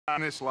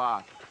on this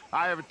lot.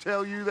 I ever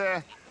tell you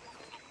that?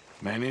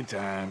 Many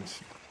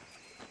times.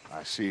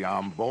 I see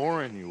I'm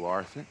boring you,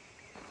 Arthur.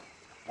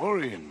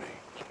 Worrying me.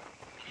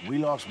 We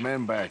lost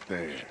men back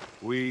there.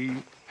 We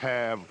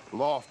have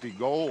lofty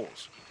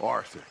goals,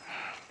 Arthur.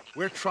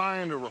 We're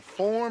trying to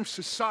reform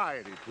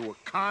society to a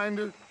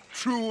kinder,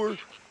 truer,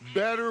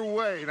 better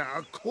way. Now,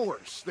 of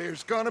course,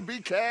 there's gonna be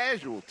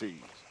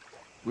casualties.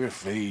 We're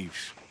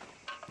thieves.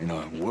 In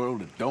a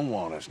world that don't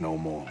want us no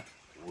more.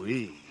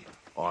 We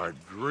are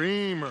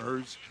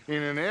dreamers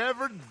in an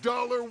ever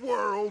duller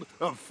world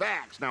of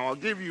facts. Now, I'll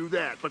give you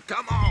that, but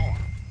come on.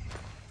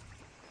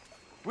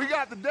 We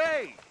got the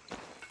day.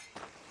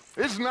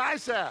 It's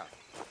nice out.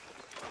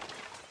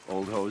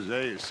 Old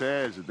Hosea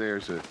says that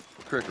there's a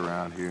creek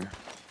around here.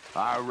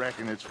 I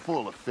reckon it's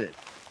full of fish.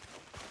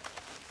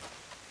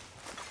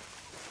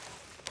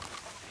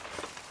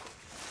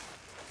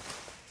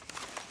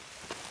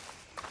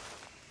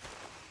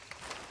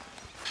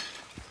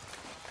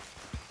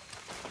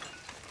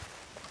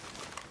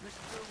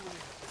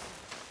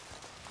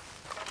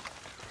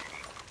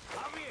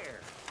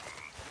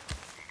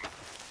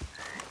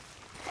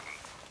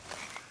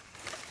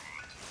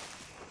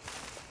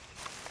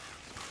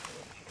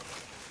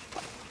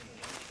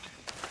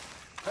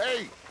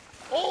 Hey,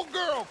 old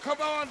girl, come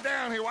on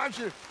down here. Why don't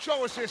you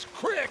show us this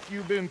creek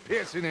you've been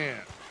pissing in?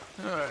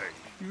 Hey,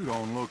 you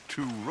don't look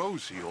too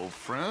rosy, old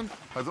friend.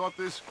 I thought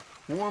this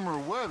warmer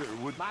weather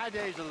would... My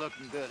days are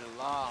looking good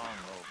along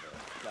over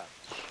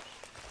Dutch.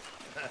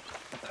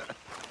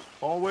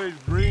 Always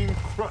green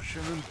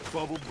crushing and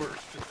bubble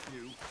bursting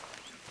you.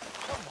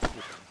 Come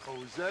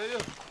on, Hosea.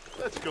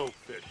 Let's go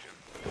fishing.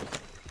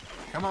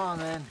 Come on,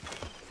 then.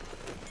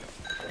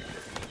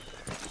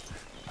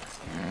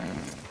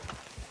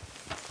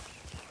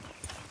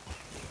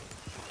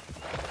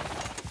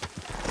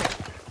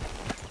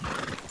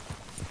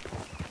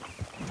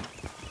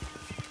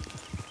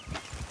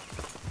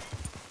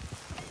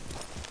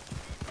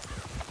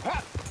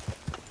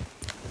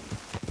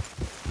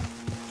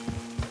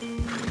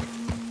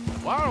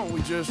 Why don't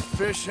we just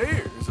fish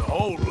here? There's a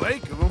whole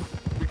lake of them.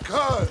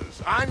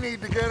 Because I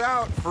need to get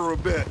out for a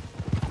bit.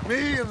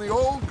 Me and the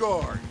old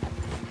guard.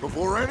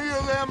 Before any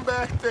of them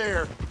back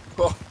there,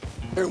 oh,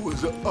 it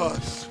was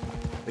us.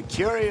 The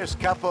curious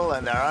couple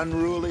and their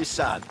unruly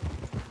son.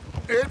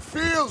 It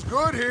feels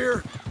good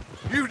here.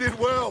 You did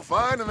well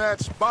finding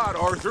that spot,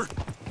 Arthur.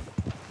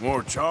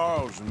 More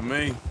Charles than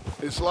me.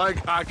 It's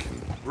like I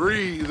can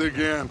breathe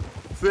again,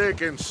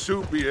 thick and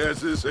soupy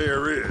as this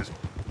air is.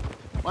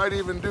 Might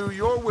even do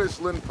your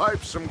whistling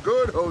pipes some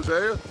good,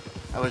 Hosea.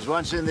 I was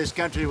once in this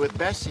country with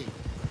Bessie.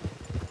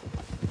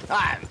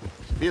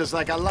 Feels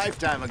like a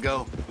lifetime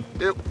ago.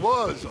 It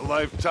was a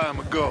lifetime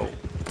ago.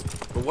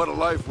 But what a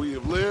life we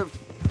have lived.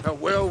 How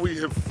well we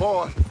have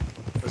fought.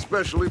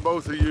 Especially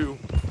both of you.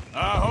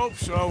 I hope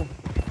so.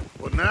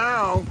 But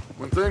now,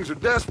 when things are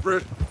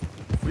desperate,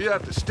 we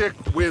have to stick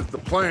with the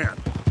plan.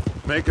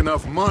 Make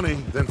enough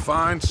money, then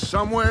find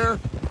somewhere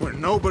where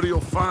nobody will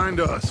find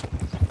us.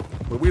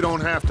 Where we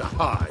don't have to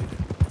hide.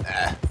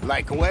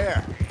 Like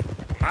where?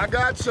 I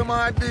got some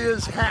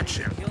ideas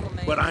hatching,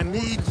 but I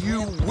need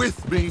you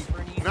with me,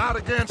 not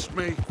against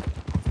me.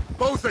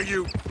 Both of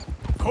you.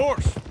 Of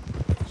course.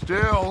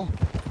 Still,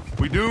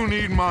 we do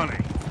need money.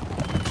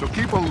 So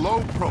keep a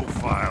low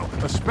profile,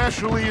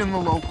 especially in the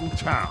local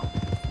town.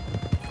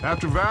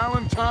 After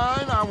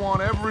Valentine, I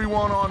want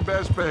everyone on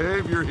best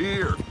behavior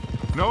here.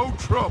 No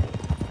trouble.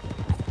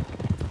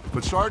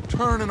 But start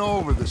turning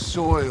over the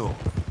soil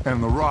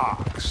and the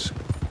rocks.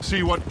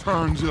 See what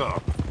turns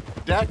up.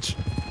 Dutch,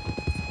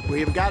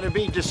 we've got to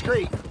be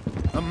discreet.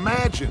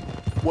 Imagine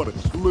what a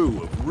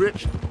slew of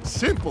rich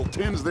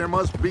simpletons there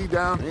must be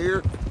down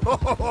here.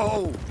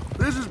 Oh,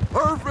 this is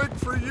perfect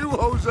for you,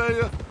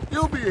 Hosea.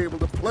 You'll be able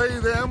to play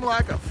them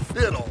like a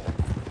fiddle.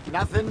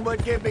 Nothing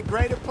would give me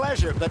greater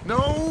pleasure, but...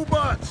 No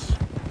buts.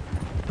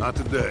 Not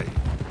today.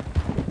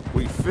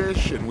 We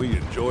fish and we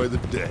enjoy the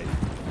day.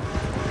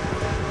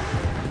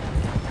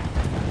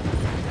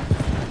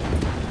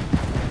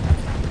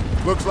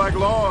 Looks like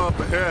law up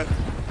ahead.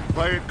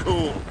 Play it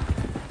cool.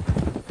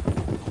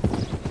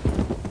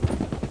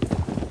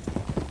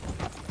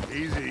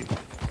 Easy.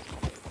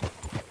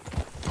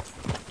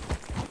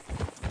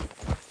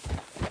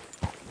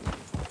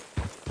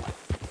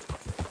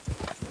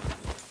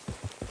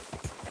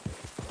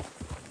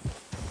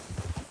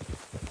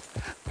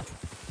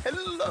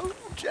 Hello,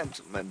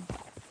 gentlemen.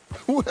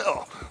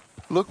 Well,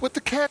 look what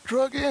the cat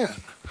drug in.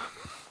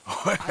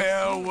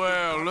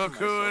 Well, look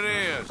who it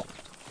is.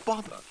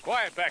 Bother.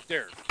 Quiet back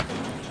there.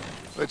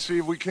 Let's see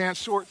if we can't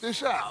sort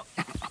this out.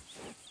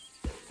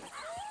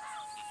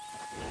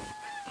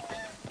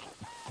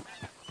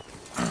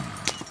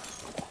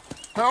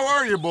 How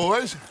are you,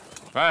 boys?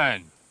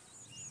 Fine.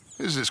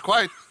 This is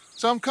quite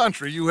some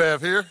country you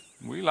have here.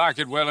 We like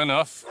it well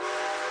enough.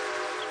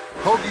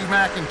 Hoagie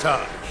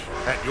McIntosh,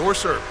 at your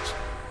service.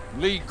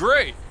 Lee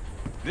Gray.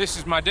 This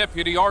is my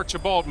deputy,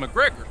 Archibald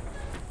McGregor.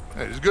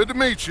 It is good to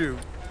meet you.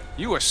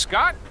 You a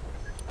Scot?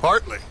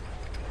 Partly.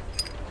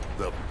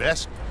 The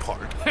best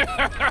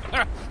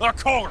part.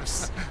 Of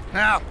course.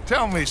 Now,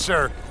 tell me,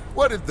 sir,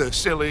 what did the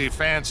silly,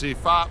 fancy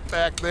fop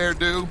back there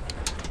do?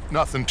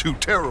 Nothing too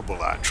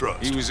terrible, I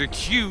trust. He was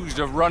accused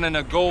of running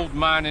a gold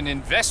mining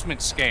investment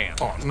scam.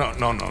 Oh, no.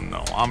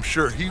 I'm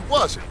sure he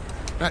wasn't.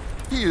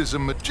 He is a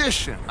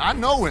magician. I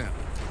know him.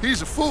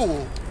 He's a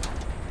fool,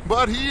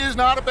 but he is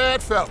not a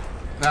bad fellow.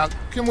 Now,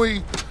 can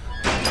we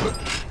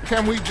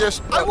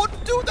just... I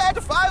wouldn't do that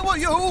if I were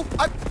you.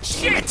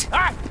 Shit!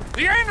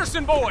 The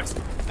Anderson boys!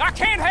 I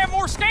can't have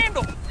more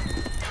scandal!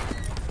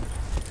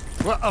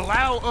 Well,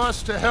 allow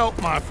us to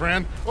help, my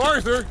friend.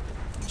 Arthur,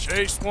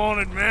 Chase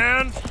wanted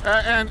man.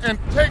 and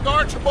take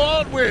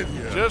Archibald with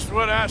you. Just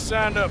what I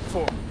signed up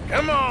for.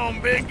 Come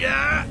on, big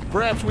guy.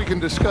 Perhaps we can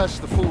discuss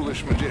the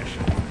foolish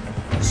magician.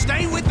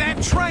 Stay with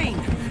that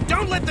train.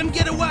 Don't let them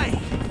get away.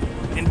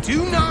 And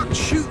do not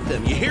shoot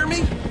them, you hear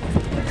me?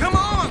 Come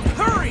on,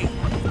 hurry!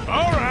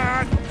 All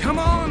right. Come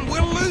on,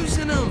 we're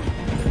losing them.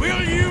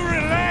 Will you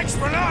relax?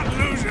 We're not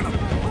losing them.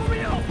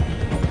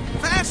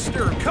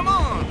 Faster, come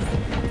on.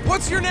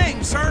 What's your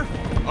name, sir?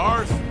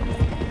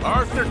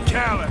 Arthur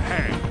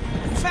Callahan.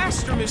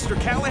 Faster, Mr.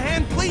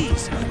 Callahan,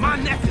 please. My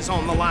neck is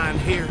on the line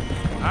here.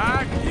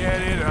 I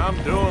get it.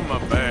 I'm doing my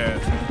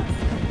best.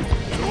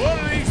 So what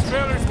are these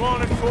fellas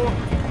wanted for?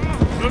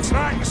 Looks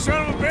like the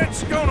son of a bitch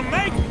is gonna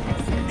make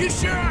it. You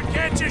sure I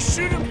can't just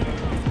shoot him?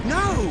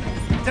 No,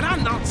 did I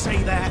not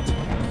say that?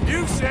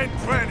 You said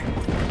plenty.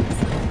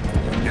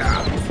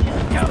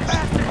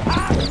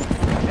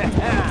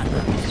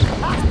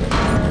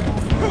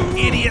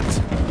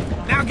 Idiot!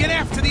 Now get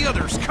after the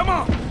others, come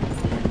on!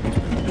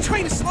 The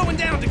train is slowing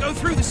down to go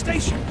through the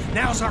station.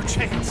 Now's our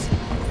chance.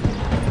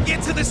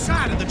 Get to the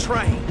side of the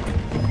train.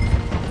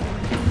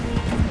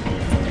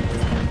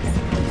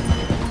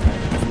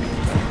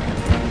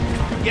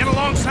 Get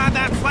alongside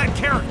that flat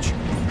carriage.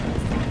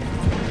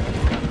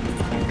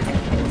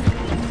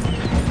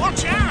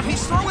 Watch out,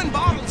 he's throwing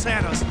bottles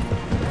at us.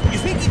 You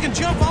think you can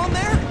jump on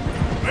there?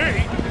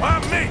 Me? Why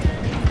me?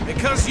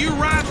 Because you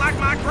ride like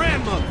my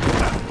grandmother.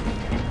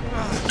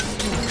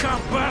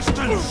 Cop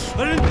bastards!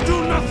 I didn't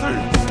do nothing!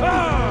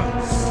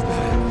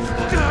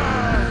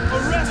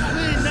 Arrest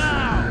me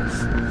now!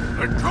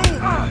 Let go!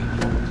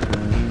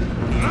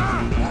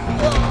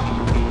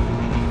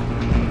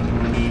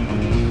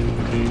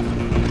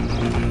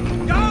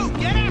 Go!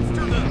 Get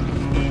after them!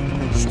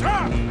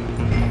 Stop!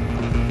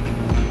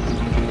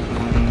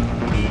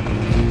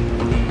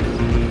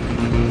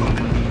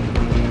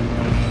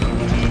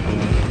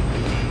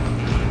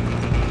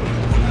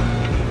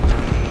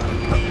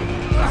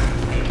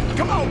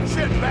 Come on,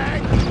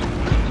 shitbag!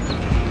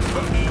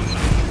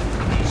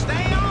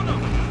 Stay on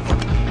them!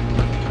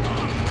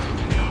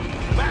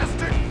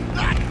 Bastard!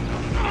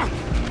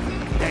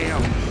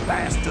 Damn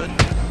bastard!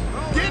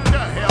 Get the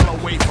hell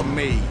away from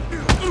me!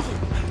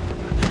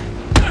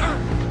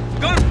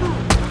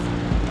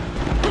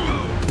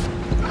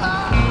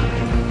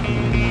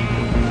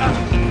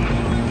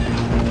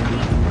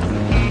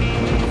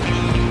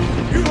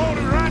 You hold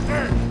it right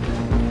there!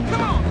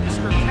 Come on,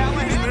 Mr.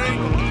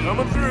 Callahan!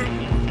 Coming through.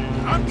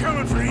 I'm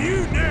coming for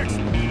you next.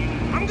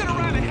 I'm gonna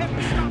ride ahead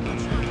and stop the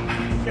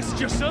train. It's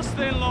just us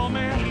then,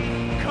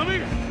 lawman. Come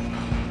here.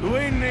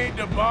 We need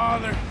to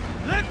bother.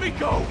 Let me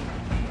go.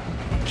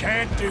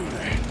 Can't do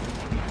that.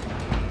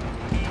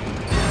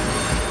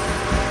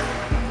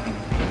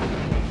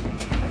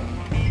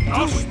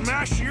 I'll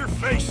smash your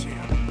face in.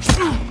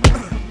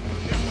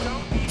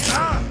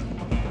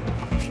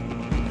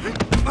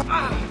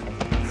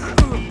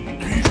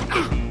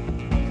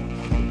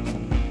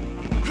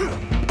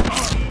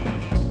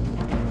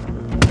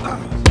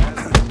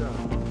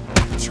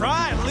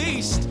 Try at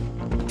least.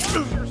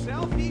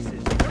 Yourself, he's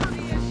as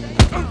dirty as they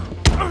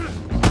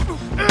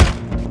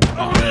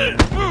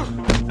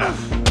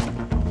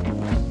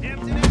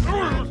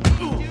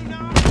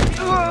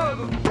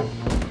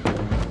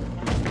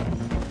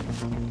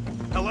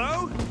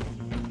Hello?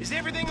 Is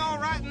everything all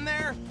right in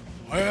there?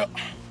 Well,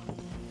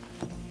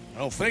 I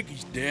don't think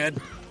he's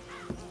dead.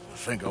 I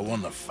think I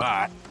won the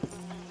fight.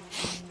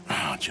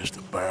 Just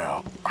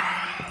about.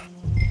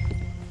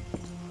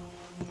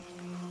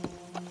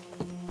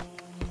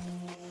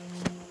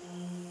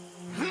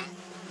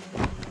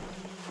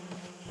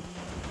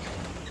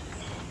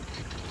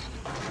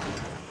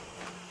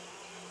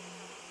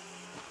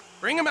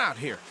 Bring him out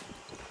here.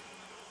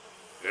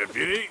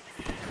 Deputy,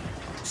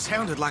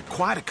 Sounded like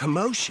quite a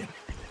commotion.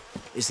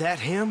 Is that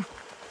him?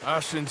 I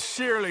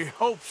sincerely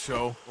hope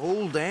so.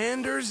 Old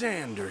Anders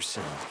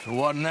Anderson. So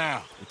what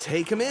now?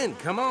 Take him in,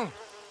 come on.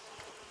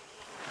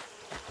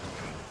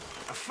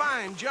 A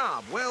fine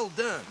job, well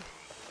done.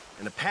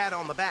 And a pat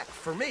on the back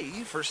for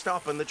me for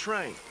stopping the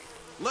train.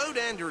 Load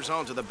Anders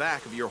onto the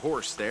back of your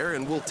horse there,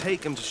 and we'll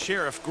take him to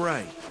Sheriff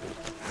Gray.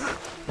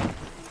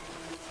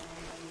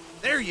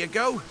 There you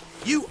go.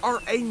 You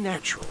are a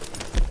natural.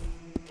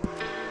 All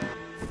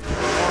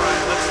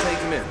right, let's take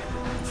him in.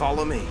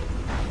 Follow me.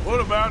 What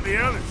about the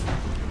others?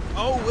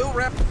 Oh, we'll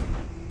wrap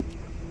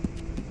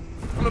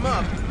him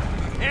up.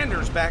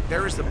 Anders back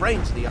there is the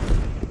brains of the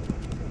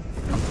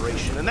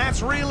operation, and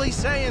that's really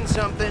saying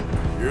something.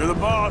 You're the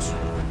boss.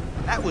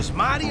 That was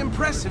mighty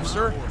impressive,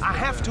 sir. I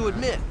have to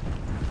admit.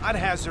 I'd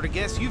hazard a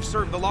guess you've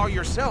served the law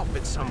yourself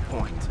at some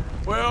point.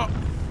 Well,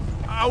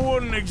 I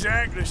wouldn't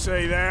exactly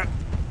say that.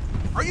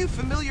 Are you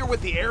familiar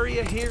with the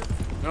area here?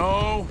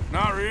 No,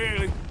 not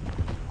really.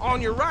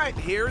 On your right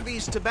here,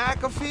 these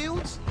tobacco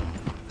fields?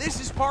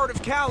 This is part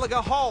of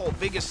Caliga Hall,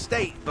 big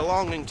estate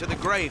belonging to the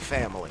Gray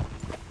family.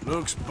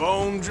 Looks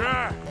bone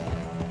dry.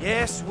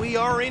 Yes, we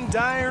are in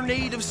dire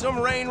need of some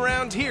rain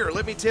round here,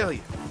 let me tell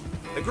you.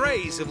 The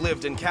Grays have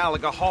lived in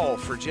Caliga Hall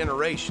for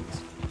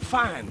generations.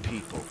 Fine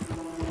people.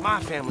 My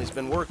family's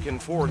been working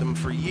for them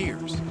for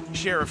years.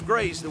 Sheriff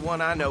Gray's the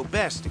one I know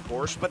best, of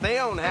course, but they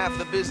own half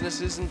the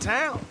businesses in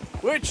town.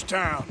 Which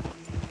town?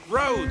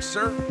 Rhodes,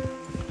 sir.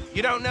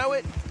 You don't know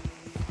it?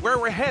 Where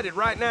we're headed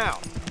right now.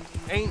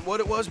 Ain't what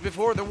it was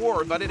before the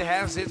war, but it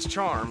has its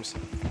charms.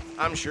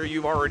 I'm sure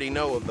you already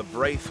know of the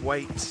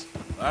Braithwaites.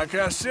 Like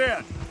I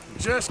said,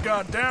 just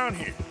got down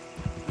here.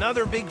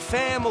 Another big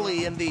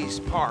family in these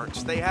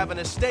parts. They have an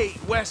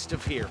estate west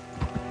of here.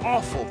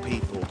 Awful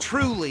people,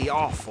 truly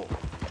awful.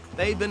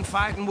 They've been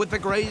fighting with the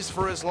Grays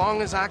for as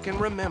long as I can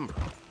remember.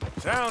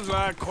 Sounds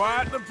like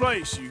quite the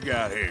place you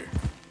got here.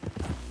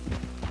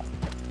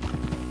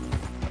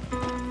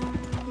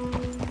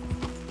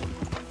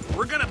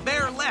 We're gonna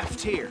bear left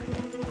here.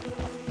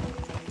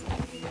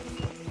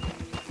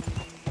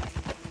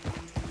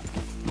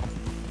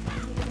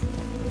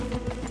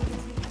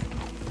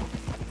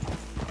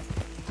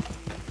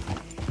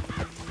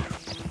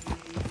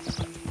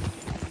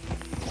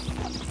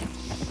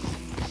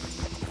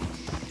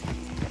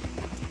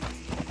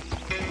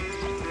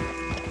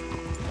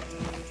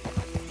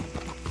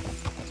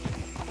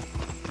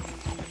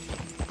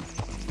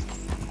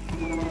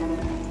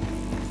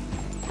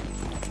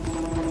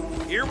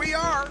 Here we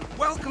are.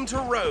 Welcome to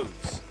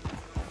Rhodes.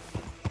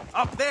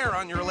 Up there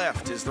on your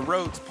left is the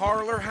Rhodes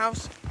Parlor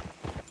House.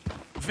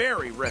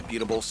 Very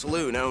reputable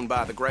saloon owned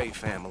by the Gray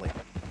family.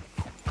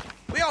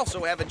 We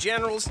also have a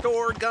general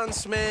store,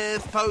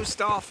 gunsmith,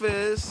 post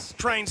office,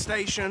 train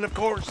station, of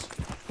course.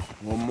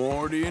 What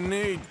more do you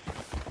need?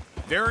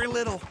 Very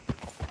little.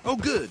 Oh,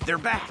 good, they're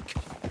back.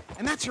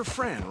 And that's your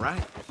friend,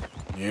 right?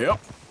 Yep.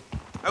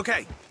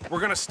 Okay,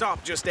 we're gonna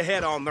stop just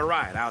ahead on the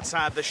right,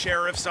 outside the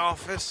sheriff's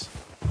office.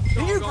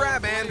 Can you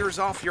grab Anders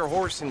off your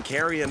horse and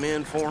carry him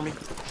in for me?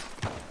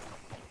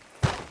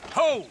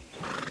 Ho!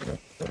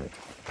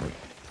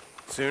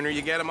 Sooner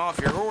you get him off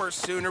your horse,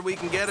 sooner we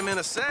can get him in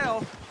a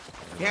cell.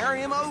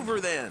 Carry him over,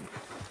 then.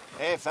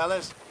 Hey,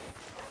 fellas.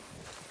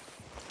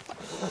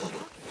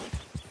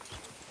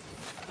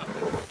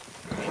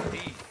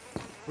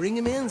 Bring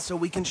him in so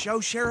we can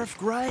show Sheriff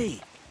Gray.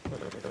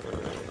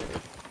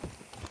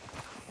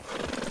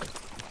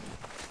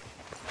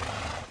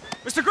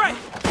 Mr. Gray!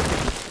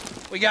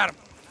 We got him.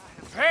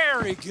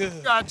 Very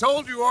good. I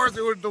told you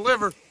Arthur would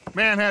deliver.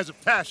 Man has a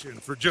passion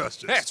for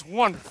justice. That's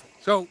wonderful.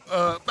 So,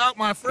 about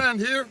my friend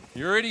here?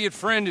 Your idiot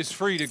friend is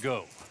free to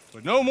go.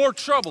 But no more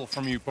trouble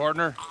from you,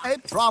 partner. I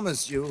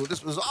promise you,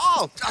 this was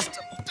all just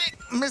a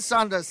big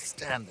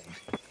misunderstanding.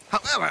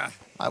 However,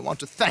 I want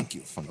to thank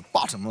you from the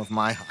bottom of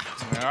my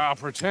heart. Now, I'll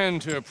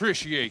pretend to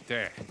appreciate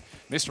that.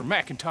 Mr.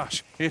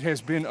 McIntosh, it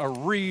has been a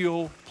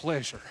real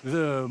pleasure.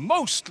 The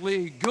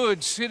mostly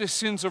good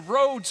citizens of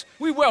Rhodes,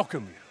 we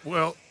welcome you.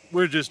 Well,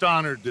 we're just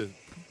honored to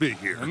be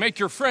here. And make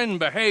your friend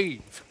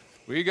behave.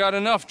 We got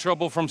enough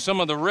trouble from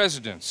some of the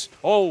residents,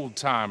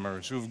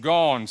 old-timers who've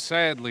gone,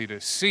 sadly, to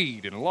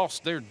seed and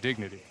lost their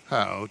dignity.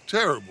 How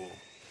terrible.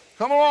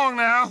 Come along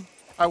now.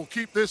 I will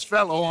keep this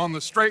fellow on the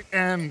straight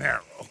and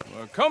narrow.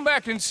 Well, come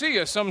back and see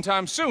us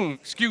sometime soon.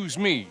 Excuse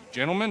me,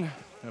 gentlemen.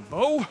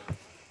 Bo,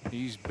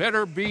 these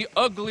better be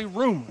ugly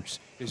rumors.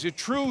 Is it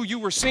true you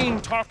were seen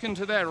talking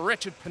to that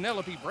wretched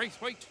Penelope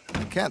Braithwaite?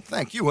 I can't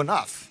thank you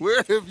enough.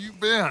 Where have you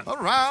been?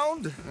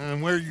 Around,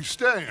 And where you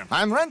staying?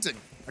 I'm renting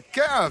a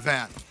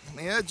caravan on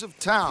the edge of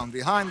town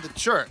behind the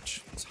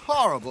church. It's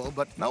horrible,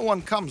 but no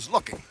one comes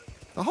looking.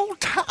 The whole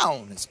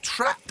town is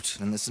trapped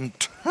in this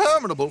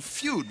interminable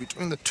feud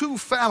between the two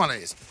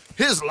families.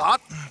 His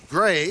lot,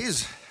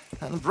 Gray's,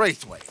 and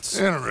Braithwaite's.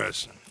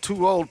 Interesting.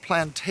 Two old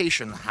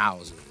plantation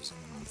houses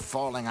and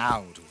falling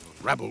out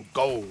over rebel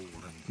gold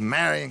and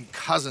marrying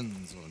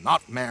cousins or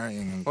not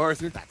marrying.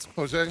 Arthur, That's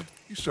Jose,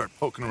 you start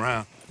poking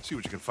around. See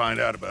what you can find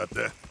out about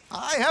that.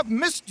 I have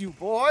missed you,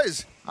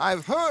 boys.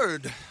 I've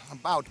heard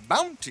about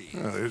bounty.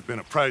 Well, there's been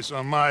a price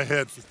on my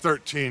head for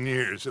 13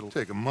 years. It'll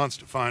take 'em months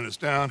to find us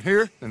down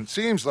here, and it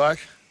seems like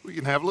we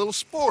can have a little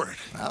sport.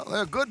 Well,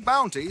 they're good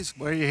bounties.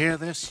 Where you hear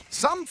this?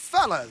 Some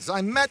fellas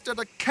I met at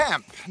a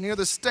camp near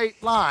the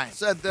state line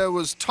said there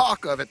was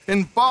talk of it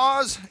in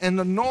bars in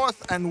the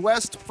north and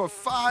west for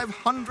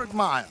 500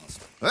 miles.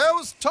 There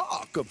was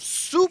talk of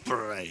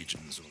super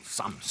agents of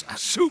some sort.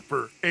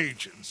 Super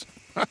agents.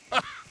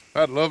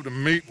 I'd love to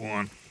meet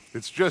one.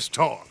 It's just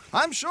talk.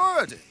 I'm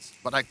sure it is,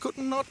 but I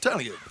couldn't not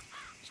tell you.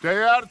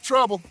 Stay out of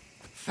trouble.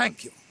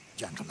 Thank you,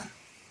 gentlemen.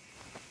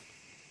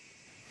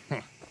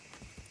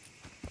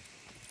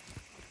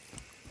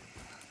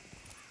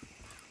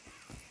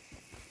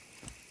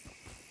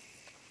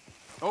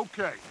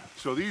 Okay,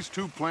 so these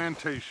two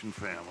plantation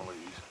families.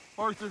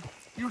 Arthur,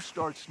 you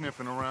start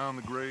sniffing around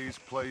the Gray's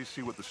place,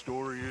 see what the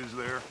story is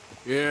there.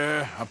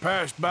 Yeah, I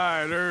passed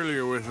by it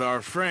earlier with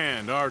our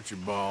friend,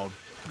 Archibald.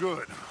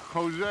 Good.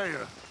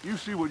 Hosea, you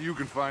see what you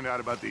can find out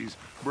about these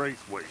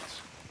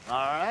Braithwaites. All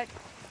right.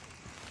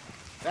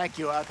 Thank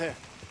you, Arthur.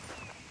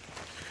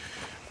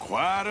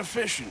 Quite a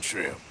fishing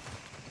trip.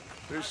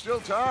 There's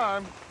still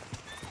time.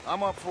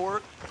 I'm up for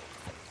it.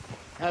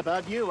 How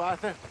about you,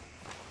 Arthur?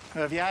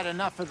 Or have you had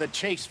enough of the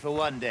chase for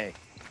one day?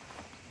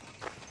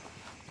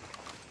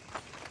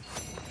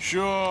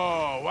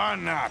 Sure, why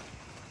not?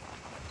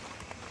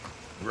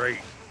 Great.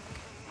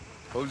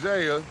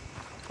 Hosea,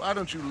 why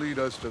don't you lead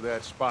us to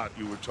that spot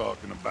you were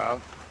talking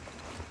about?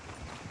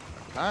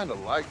 I kinda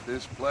like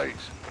this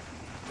place.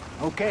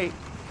 Okay.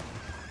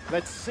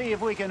 Let's see if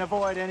we can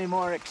avoid any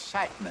more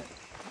excitement.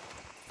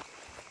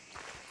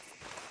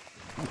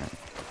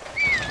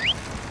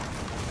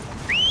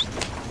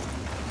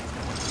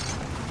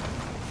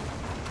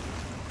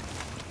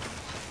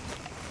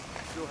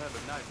 Still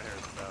having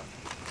nightmares about,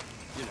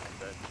 you know,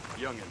 that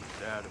youngin'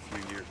 that died a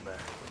few years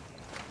back.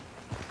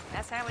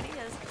 That's how it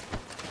is.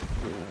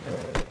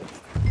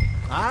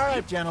 All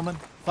right, gentlemen.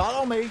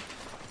 Follow me.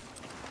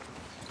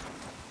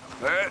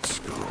 Let's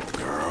go,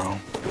 girl.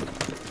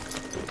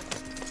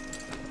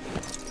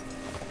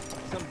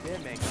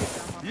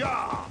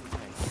 Yeah!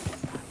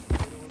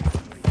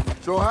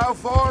 So how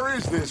far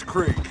is this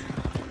creek?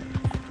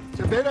 It's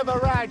a bit of a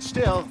ride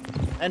still,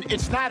 and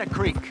it's not a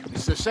creek.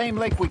 It's the same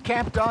lake we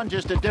camped on,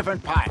 just a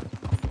different pipe.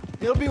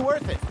 It'll be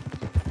worth it.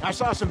 I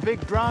saw some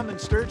big drum and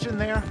sturgeon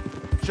there.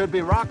 Should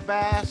be rock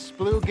bass,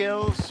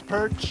 bluegills,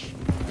 perch,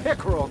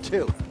 pickerel,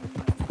 too.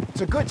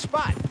 It's a good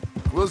spot.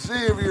 We'll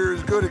see if you're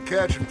as good at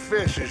catching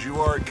fish as you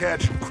are at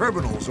catching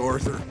criminals,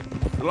 Arthur.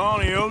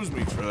 Trelawney owes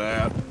me for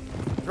that.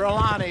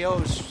 Trelawney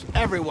owes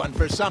everyone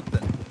for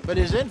something, but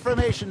his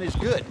information is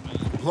good.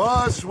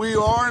 Plus, we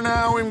are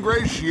now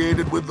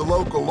ingratiated with the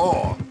local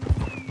law.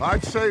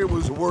 I'd say it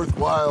was a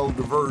worthwhile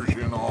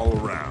diversion all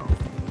around.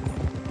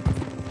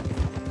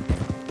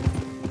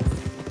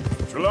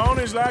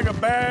 Trelawney's like a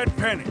bad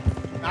penny.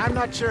 I'm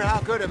not sure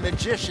how good a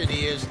magician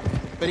he is,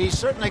 but he's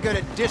certainly good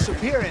at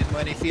disappearing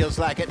when he feels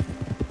like it.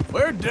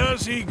 Where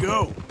does he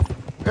go?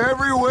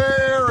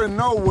 Everywhere and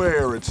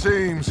nowhere, it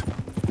seems.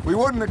 We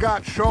wouldn't have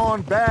got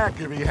Sean back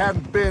if he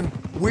hadn't been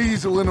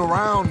weaseling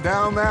around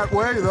down that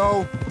way,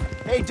 though.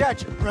 Hey,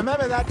 Dutch,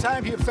 remember that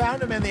time you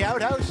found him in the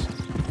outhouse?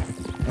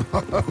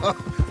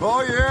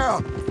 Oh,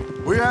 yeah.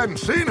 We hadn't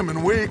seen him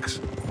in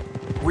weeks.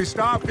 We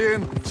stopped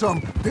in some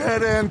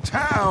dead-end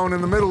town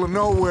in the middle of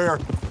nowhere.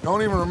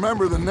 Don't even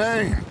remember the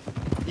name.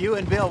 You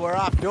and Bill were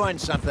off doing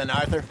something,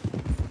 Arthur.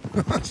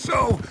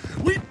 So,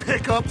 we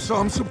pick up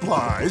some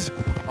supplies.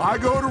 I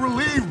go to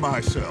relieve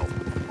myself.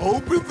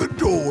 Open the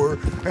door,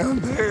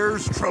 and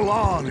there's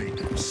Trelawney,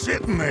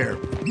 sitting there,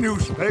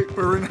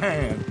 newspaper in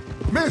hand.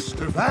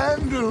 Mr.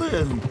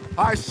 Vanderlyn.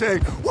 I say,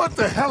 what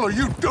the hell are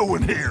you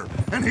doing here?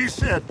 And he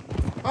said,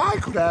 I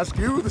could ask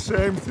you the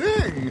same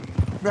thing.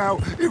 Now,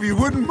 if you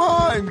wouldn't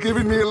mind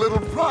giving me a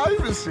little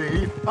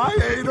privacy, I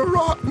ate a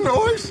rotten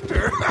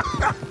oyster.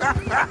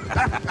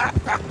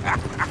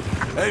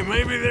 Hey,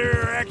 maybe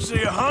there are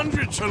actually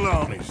 100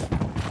 Trelawneys.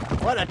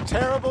 What a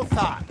terrible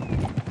thought.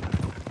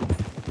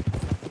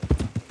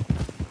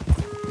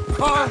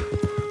 Huh?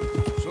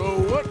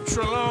 So what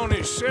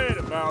Trelawney said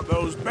about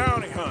those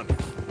bounty hunters?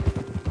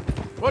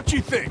 What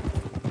you think?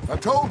 I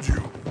told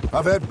you,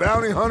 I've had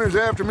bounty hunters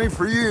after me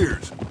for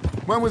years.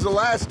 When was the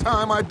last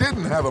time I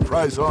didn't have a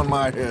price on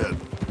my head?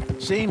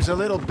 Seems a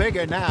little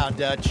bigger now,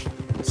 Dutch.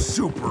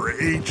 Super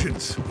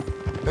agents.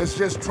 That's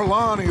just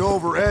Trelawney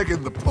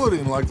over-egging the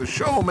pudding like the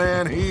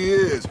showman he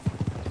is.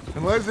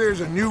 Unless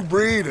there's a new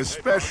breed of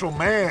special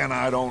man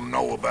I don't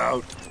know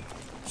about.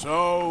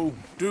 So,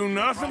 do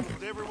nothing?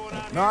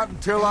 Not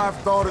until I've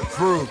thought it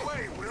through.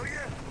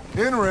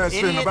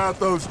 Interesting about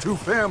those two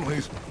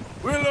families.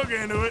 We'll look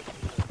into it.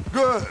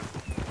 Good.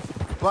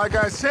 Like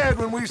I said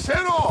when we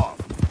set off,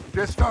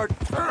 just start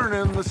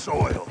turning the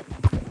soil.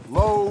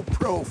 Low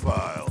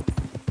profile.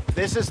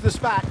 This is the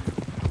spot.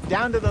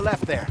 Down to the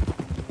left there.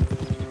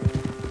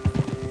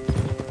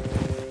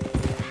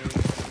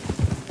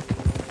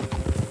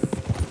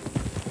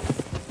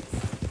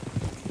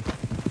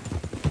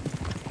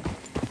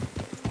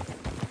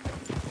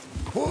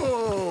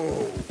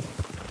 Whoa!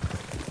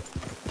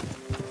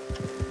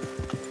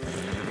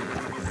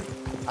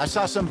 I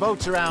saw some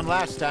boats around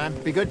last time.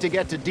 Be good to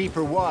get to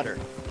deeper water.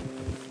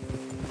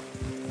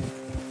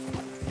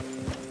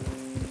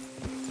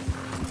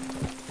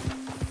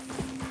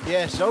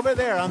 Yes, over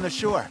there on the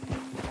shore.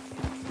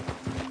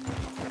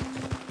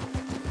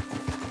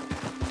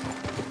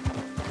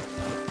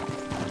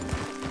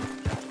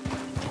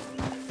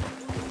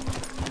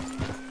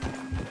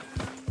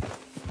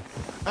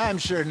 I'm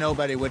sure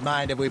nobody would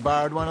mind if we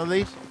borrowed one of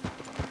these.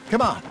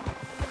 Come on.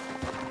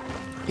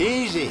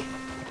 Easy.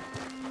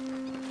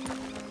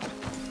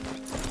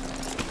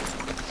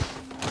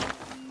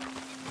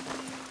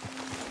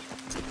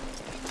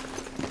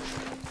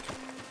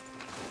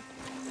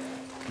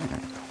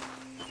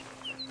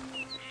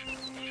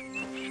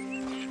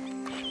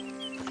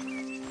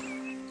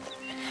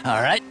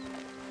 All right.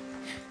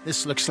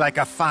 This looks like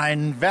a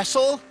fine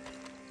vessel.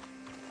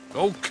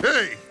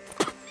 Okay.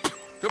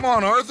 Come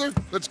on, Arthur.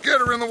 Let's get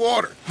her in the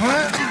water.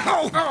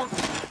 I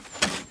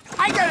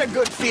got a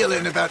good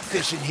feeling about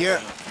fishing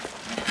here.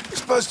 It's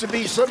supposed to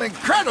be some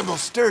incredible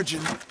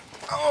sturgeon.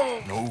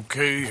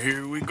 Okay,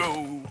 here we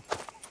go.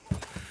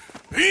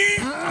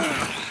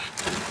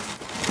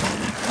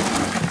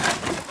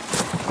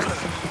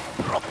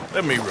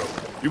 Let me row.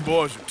 You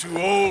boys are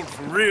too old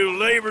for real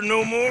labor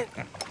no more.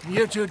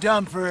 You're too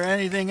dumb for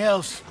anything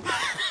else.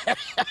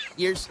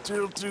 You're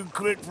still too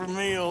quick for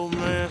me, old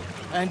man.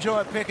 I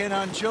enjoy picking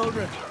on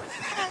children.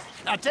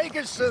 Now take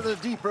us to the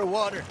deeper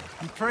water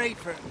and pray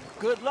for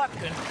good luck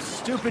and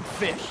stupid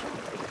fish.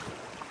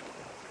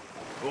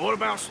 But what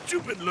about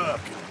stupid luck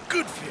and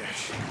good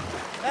fish?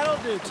 That'll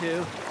do,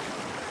 too.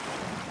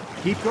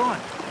 Keep going.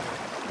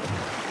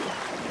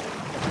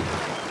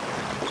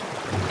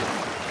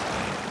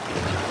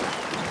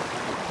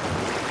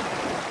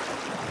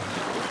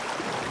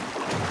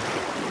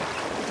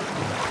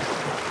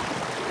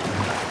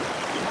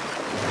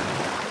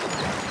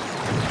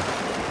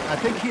 I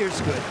think here's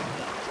good.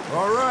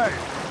 All right.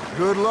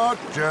 Good luck,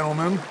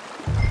 gentlemen.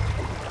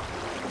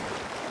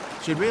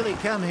 Should really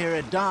come here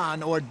at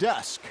dawn or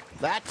dusk.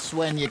 That's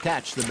when you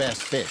catch the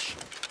best fish.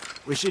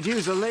 We should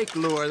use a lake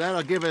lure.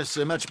 That'll give us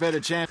a much better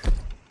chance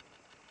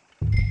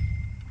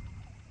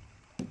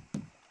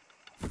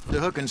to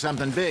hooking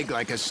something big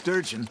like a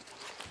sturgeon.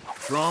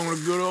 What's wrong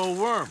with a good old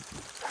worm?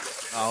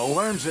 Oh,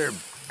 worms are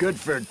good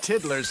for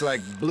tiddlers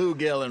like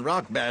bluegill and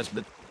rock bass,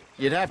 but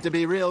you'd have to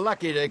be real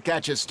lucky to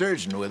catch a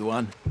sturgeon with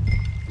one.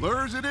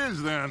 Lures it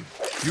is, then.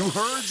 You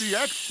heard the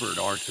expert,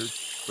 Arthur.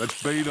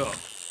 Let's bait up.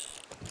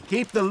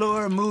 Keep the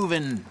lure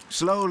moving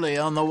slowly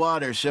on the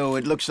water so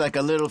it looks like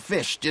a little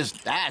fish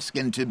just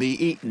asking to be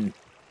eaten.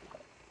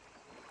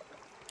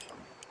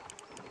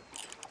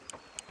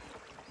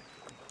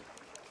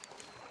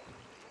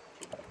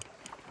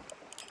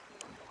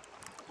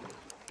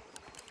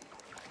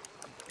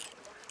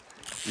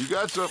 You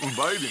got something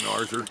biting,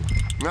 Arthur.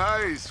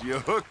 Nice, you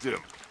hooked him.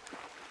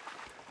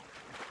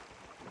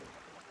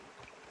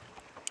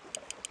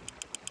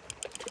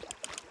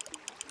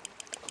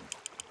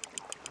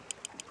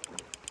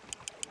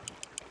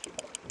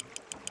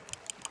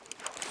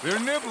 They're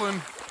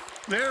nibbling.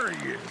 There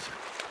he is.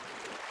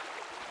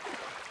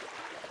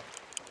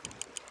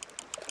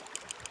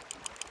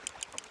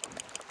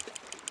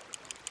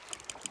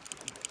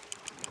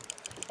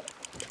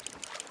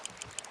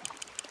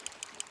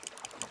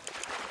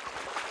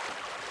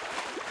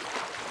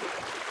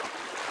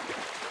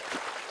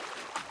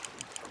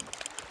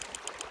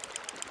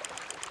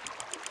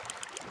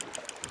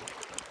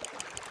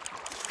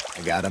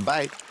 I got a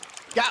bite.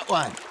 Got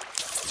one.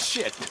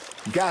 Shit.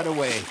 Got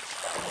away.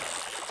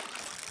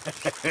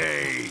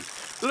 Hey,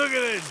 look at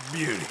this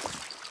beauty.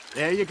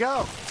 There you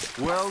go.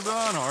 Well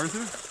done,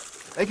 Arthur.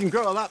 They can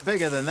grow a lot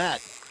bigger than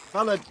that.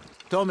 Fella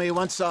told me he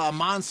once saw a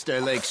monster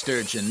lake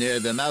sturgeon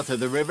near the mouth of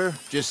the river,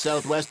 just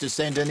southwest of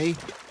Saint Denis.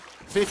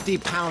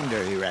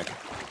 50-pounder, he reckoned.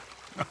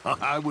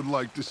 I would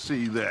like to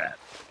see that.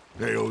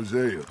 Hey,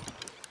 Hosea, you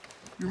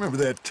remember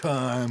that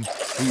time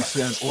we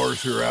sent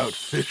Arthur out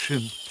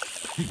fishing?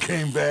 He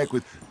came back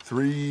with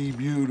 3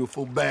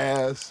 beautiful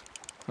bass.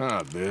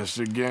 Not this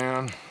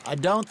again. I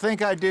don't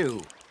think I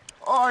do.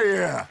 Oh,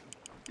 yeah,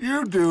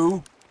 you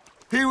do.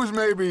 He was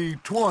maybe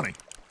 20,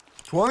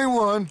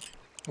 21,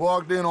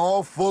 walked in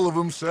all full of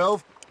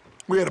himself.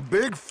 We had a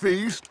big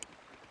feast,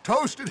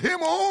 toasted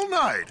him all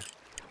night.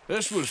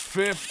 This was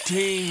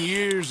 15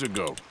 years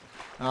ago.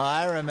 Oh,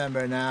 I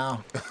remember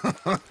now.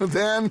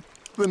 Then,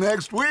 the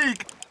next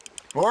week,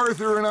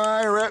 Arthur and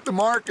I are at the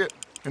market,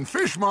 and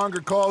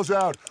Fishmonger calls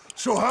out,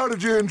 "So how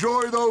did you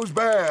enjoy those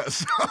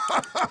bass?"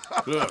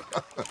 Look,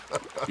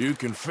 you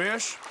can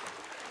fish,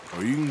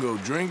 or you can go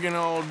drinking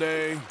all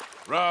day,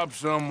 rob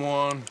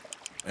someone,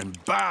 and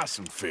buy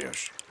some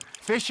fish.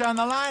 Fish on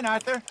the line,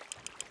 Arthur.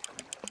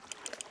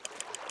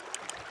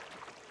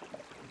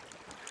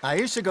 I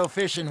used to go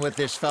fishing with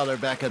this feller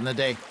back in the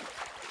day.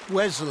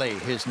 Wesley,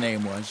 his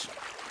name was.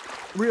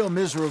 Real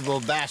miserable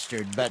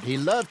bastard, but he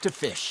loved to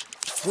fish.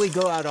 We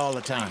go out all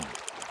the time.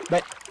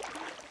 But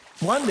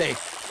one day,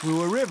 we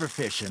were river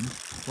fishing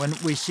when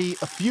we see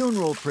a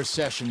funeral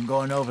procession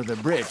going over the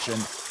bridge,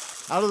 and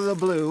out of the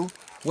blue,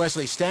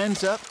 Wesley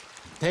stands up,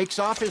 takes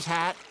off his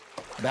hat,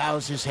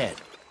 bows his head.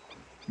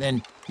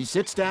 Then he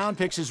sits down,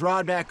 picks his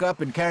rod back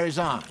up, and carries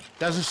on.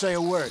 Doesn't say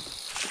a word.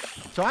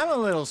 So I'm a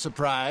little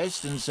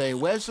surprised and say,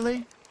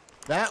 "Wesley,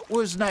 that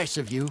was nice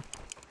of you."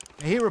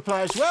 And he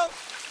replies, "Well,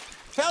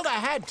 felt I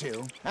had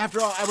to.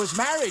 After all, I was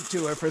married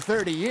to her for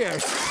 30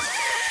 years.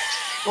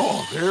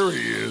 Oh, there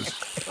he is.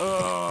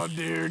 Oh,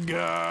 dear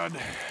God.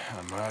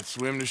 I might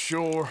swim to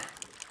shore.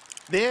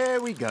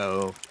 There we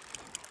go.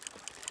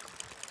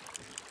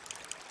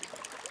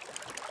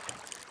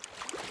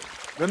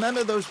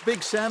 Remember those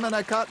big salmon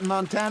I caught in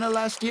Montana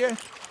last year?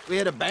 We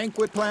had a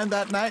banquet planned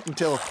that night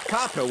until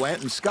Kaka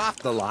went and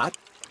scoffed the lot.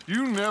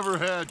 You never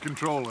had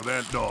control of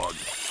that dog.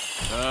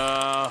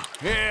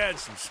 He had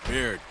some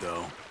spirit,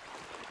 though.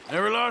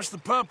 Never lost the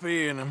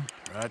puppy in him,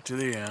 right to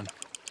the end.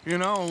 You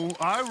know,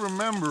 I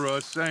remember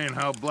us saying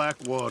how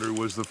Blackwater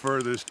was the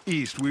furthest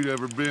east we'd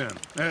ever been.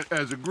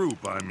 As a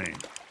group, I mean.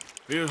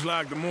 Feels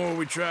like the more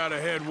we try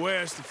to head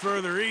west, the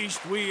further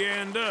east we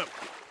end up.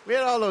 We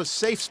had all those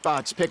safe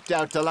spots picked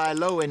out to lie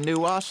low in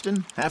New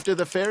Austin after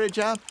the ferry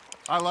job.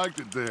 I liked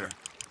it there.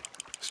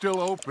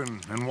 Still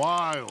open and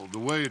wild, the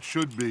way it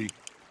should be.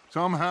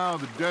 Somehow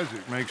the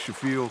desert makes you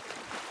feel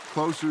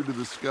closer to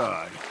the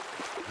sky.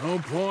 No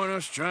point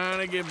us trying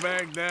to get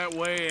back that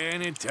way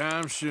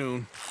anytime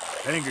soon.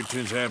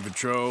 Pinkertons had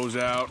patrols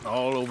out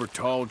all over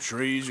tall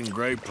trees and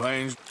Great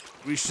Plains.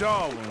 We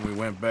saw when we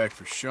went back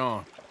for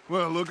Sean.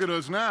 Well, look at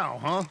us now,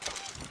 huh?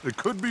 It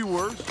could be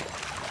worse.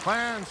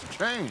 Plans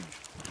change.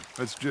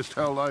 That's just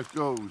how life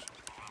goes.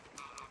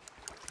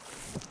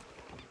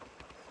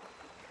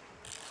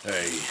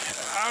 Hey,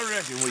 I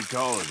reckon we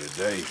call it a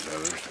day,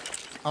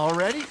 fellas.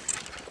 Already?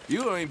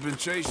 You ain't been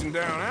chasing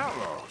down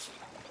outlaws.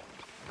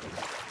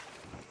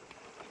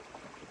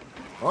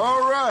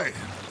 All right.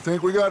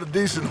 Think we got a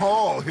decent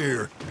haul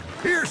here.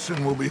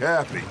 Pearson will be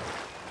happy.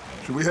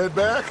 Should we head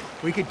back?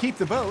 We could keep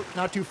the boat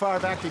not too far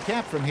back to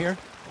camp from here.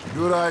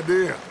 Good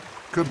idea.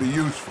 Could be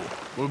useful.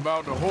 What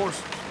about the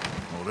horses?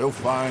 Oh, they'll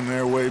find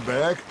their way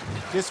back.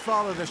 Just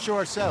follow the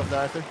shore south,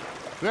 Arthur.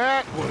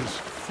 That was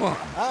fun.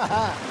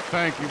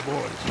 Thank you,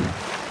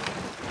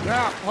 boys.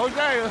 Now,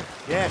 Hosea,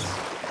 Yes.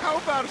 how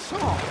about a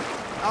song?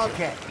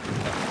 Okay.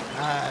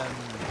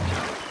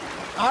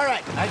 All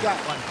right, I got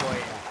one for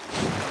you.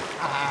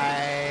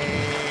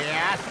 I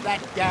asked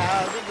that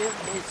gal to give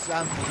me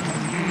some.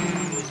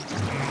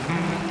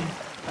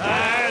 I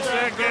asked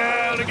that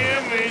gal to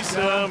give me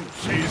some.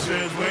 She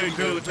says wait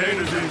till the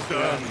taters is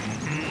done.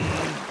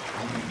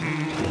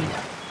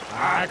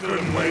 I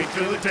couldn't wait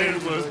till the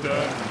taters was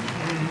done.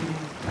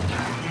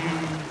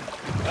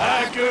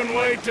 I couldn't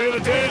wait till the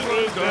taters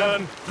was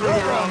done. Threw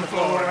her on the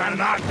floor and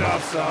knocked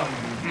off some.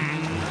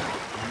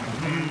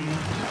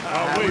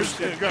 I wish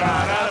to God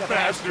I'd have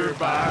passed her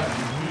by.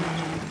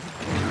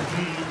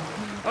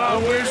 I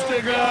wish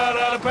to God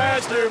I'd have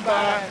passed her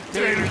by.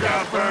 Tater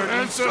got burned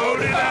and so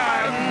did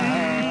I.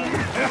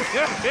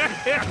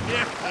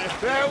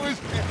 That was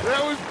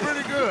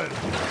pretty good.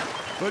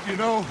 But you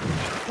know,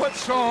 what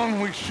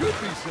song we should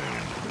be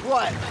singing?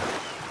 What?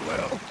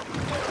 Well,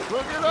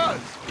 look at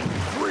us.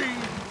 3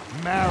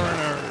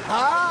 mariners.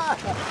 Ah,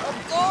 of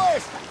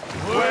course.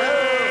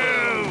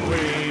 Well,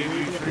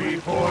 we 3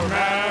 poor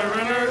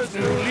mariners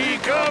newly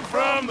come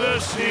from the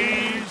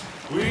seas.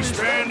 We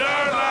spend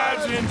our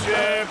lives in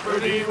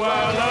jeopardy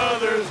while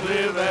others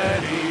live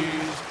at ease.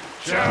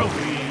 Shall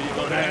we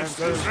go dance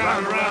this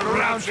round, around,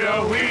 around?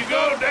 Shall we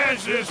go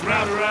dance this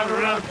round, around,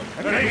 around?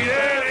 And he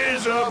that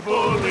is a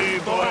bully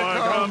boy,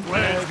 come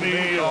pledge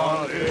me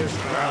on this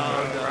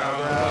round,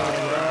 round, round,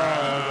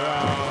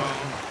 round.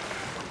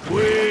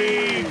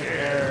 We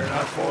care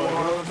not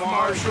for the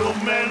martial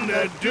men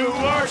that do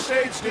our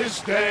state's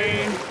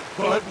disdain,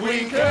 but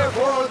we care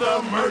for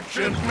the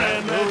merchant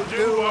men that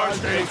do our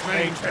states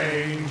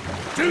maintain.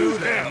 To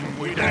them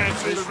we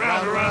dance this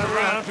round, around,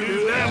 around.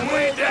 To them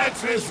we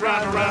dance this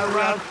round, around,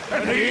 around.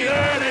 And he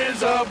that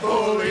is a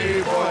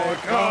bully boy,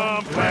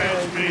 come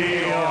pledge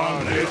me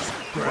on this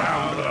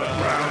ground, ground,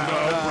 ground,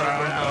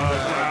 ground,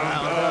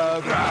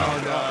 ground,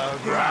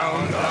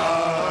 ground, ground.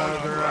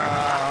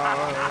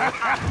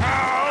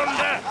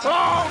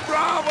 Oh,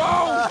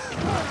 bravo!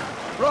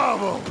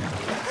 Bravo!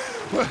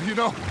 Well, you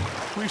know,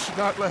 we should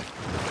not let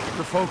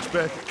the folks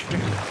back at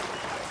camp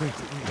think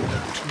that we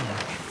have too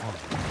much fun.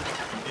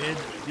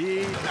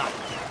 Indeed not.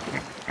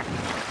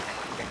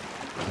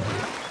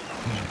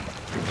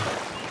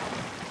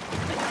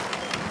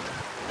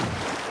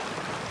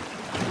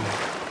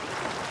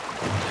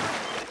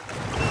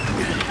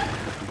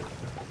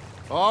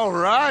 All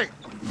right.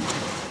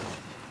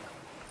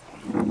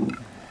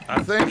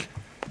 I think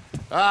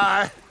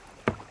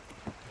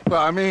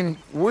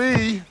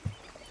we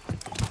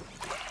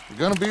are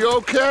gonna be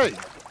okay.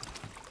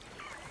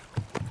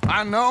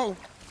 I know.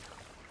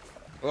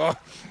 I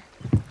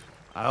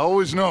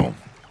always know.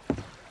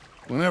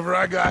 Whenever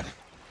I got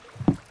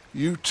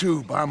you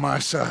two by my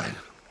side,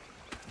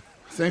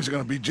 things are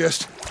gonna be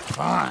just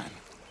fine.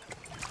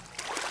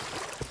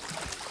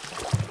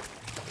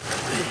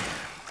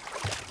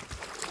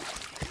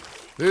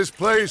 This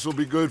place will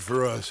be good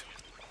for us.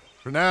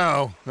 For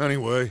now,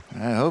 anyway.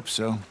 I hope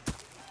so.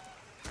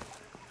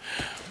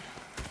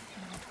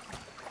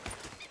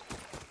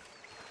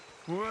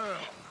 Well,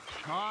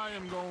 I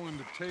am going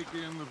to take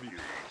in the view.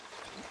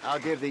 I'll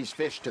give these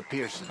fish to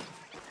Pearson.